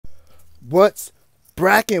What's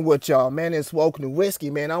bracking with y'all, man? It's Woken to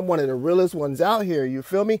Whiskey, man. I'm one of the realest ones out here. You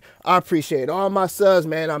feel me? I appreciate all my subs,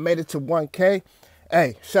 man. I made it to 1K.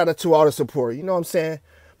 Hey, shout out to all the support. You know what I'm saying?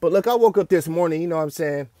 But look, I woke up this morning. You know what I'm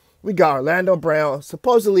saying? We got Orlando Brown.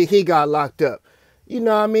 Supposedly he got locked up. You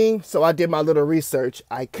know what I mean? So I did my little research.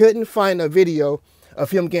 I couldn't find a video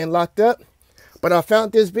of him getting locked up, but I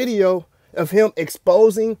found this video of him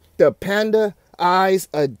exposing the Panda Eyes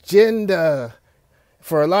agenda.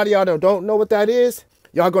 For a lot of y'all that don't know what that is,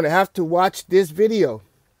 y'all gonna have to watch this video.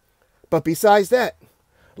 But besides that,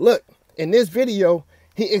 look, in this video,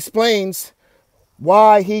 he explains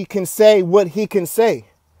why he can say what he can say.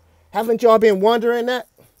 Haven't y'all been wondering that?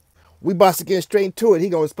 We about to get straight to it. He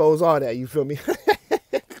gonna expose all that, you feel me?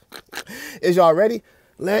 Is y'all ready?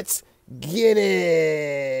 Let's get it.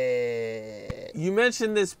 You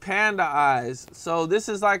mentioned this Panda Eyes. So this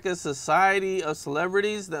is like a society of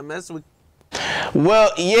celebrities that mess with.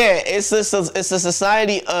 Well, yeah, it's a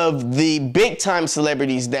society of the big time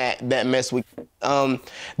celebrities that mess with.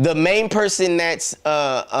 The main person that's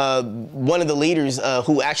one of the leaders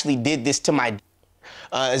who actually did this to my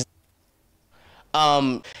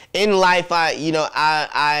in life,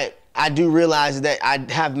 I do realize that I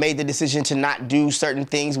have made the decision to not do certain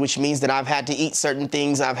things, which means that I've had to eat certain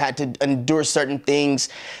things, I've had to endure certain things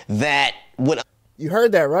that would. You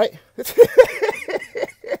heard that, right?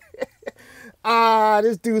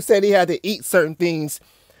 This dude said he had to eat certain things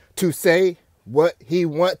to say what he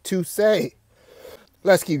want to say.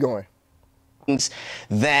 Let's keep going.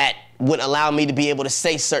 That would allow me to be able to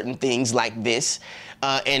say certain things like this,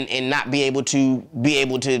 and not be able to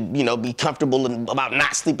be comfortable about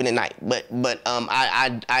not sleeping at night. But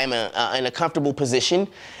I am in a comfortable position,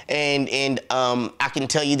 and I can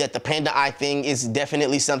tell you that the Panda Eye thing is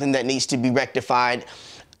definitely something that needs to be rectified.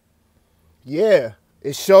 Yeah,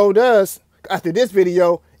 it showed us. After this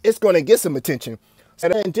video, it's gonna get some attention.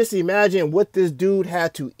 And just imagine what this dude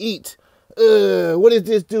had to eat. What did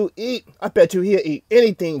this dude eat? I bet you he'll eat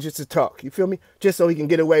anything just to talk. You feel me? Just so he can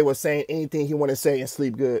get away with saying anything he want to say and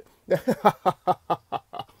sleep good.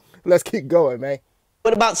 Let's keep going, man.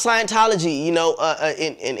 What about Scientology,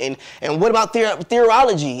 and what about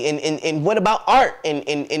theorology, and what about art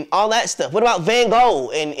and all that stuff? What about Van Gogh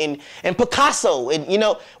and Picasso,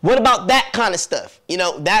 and what about that kind of stuff?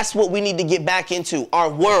 That's what we need to get back into, our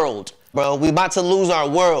world, bro. We about to lose our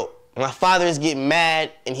world. My father is getting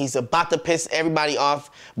mad, and he's about to piss everybody off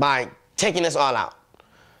by taking us all out.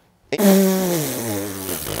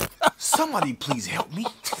 Somebody please help me.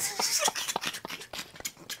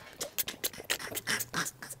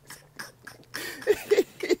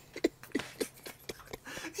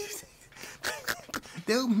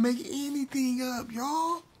 They'll make anything up,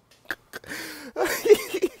 y'all.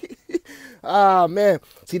 Ah, man.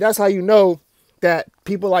 See, that's how you know that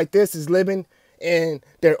people like this is living in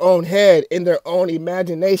their own head, in their own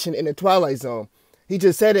imagination, in the Twilight Zone. He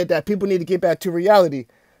just said it, that people need to get back to reality.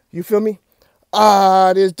 You feel me?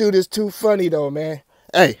 This dude is too funny, though, man.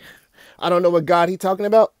 Hey, I don't know what God he talking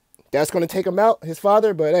about. That's going to take him out, his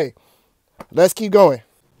father. But, hey, let's keep going.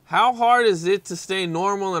 How hard is it to stay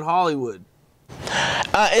normal in Hollywood?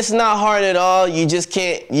 It's not hard at all. You just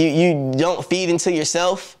can't, you don't feed into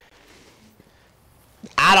yourself.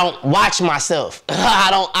 I don't watch myself. I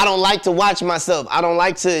don't like to watch myself. I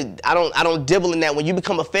don't dibble in that. When you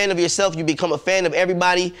become a fan of yourself, you become a fan of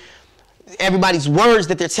everybody's words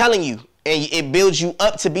that they're telling you. And it builds you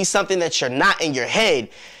up to be something that you're not in your head.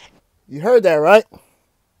 You heard that, right?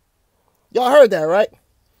 Y'all heard that, right?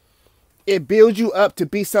 It builds you up to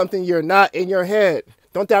be something you're not in your head.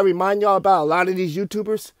 Don't that remind y'all about a lot of these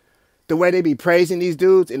YouTubers? The way they be praising these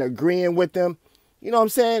dudes and agreeing with them. You know what I'm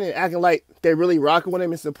saying? And acting like they're really rocking with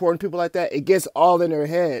them and supporting people like that. It gets all in their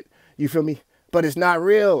head. You feel me? But it's not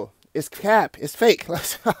real. It's cap. It's fake.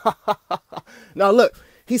 Now look,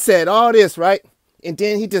 he said all this, right? And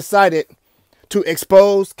then he decided to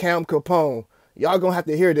expose Cam Capone. Y'all gonna have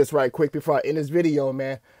to hear this right quick before I end this video,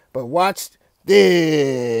 man. But watch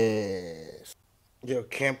this. Yo,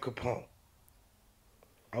 Cam Capone.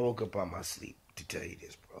 I woke up on my sleep to tell you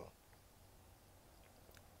this, bro.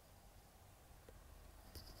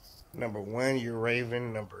 Number one, you're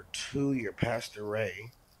Raven. Number two, you're Pastor Ray.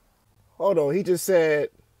 Hold on, he just said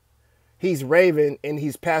he's Raven and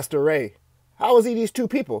he's Pastor Ray. How is he these two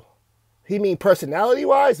people? He mean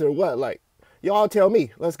personality-wise or what? Like, y'all tell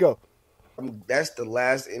me. Let's go. That's the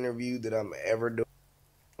last interview that I'm ever doing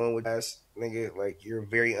with that nigga. Like, you're a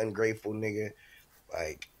very ungrateful nigga.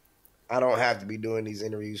 Like, I don't have to be doing these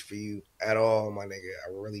interviews for you at all, my nigga.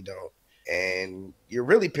 I really don't. And you're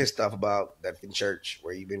really pissed off about that in church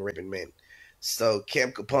where you've been raping men. So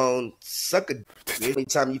Cam Capone, suck a.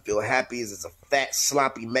 Anytime you feel happy is as a fat,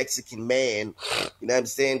 sloppy Mexican man. You know what I'm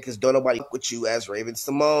saying? Because don't nobody fuck with you as Raven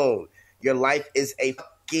Simone. Your life is a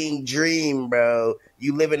fucking dream, bro.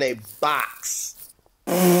 You live in a box.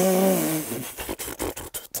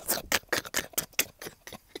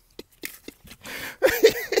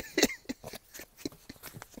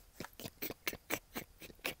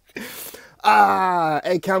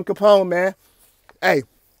 Hey, Cam Capone, man. Hey,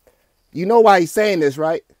 you know why he's saying this,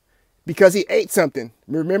 right? Because he ate something.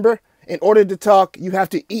 Remember? In order to talk, you have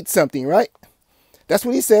to eat something, right? That's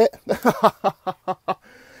what he said.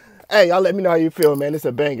 Hey, y'all let me know how you feel, man. It's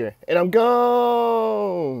a banger. And I'm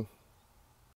gone.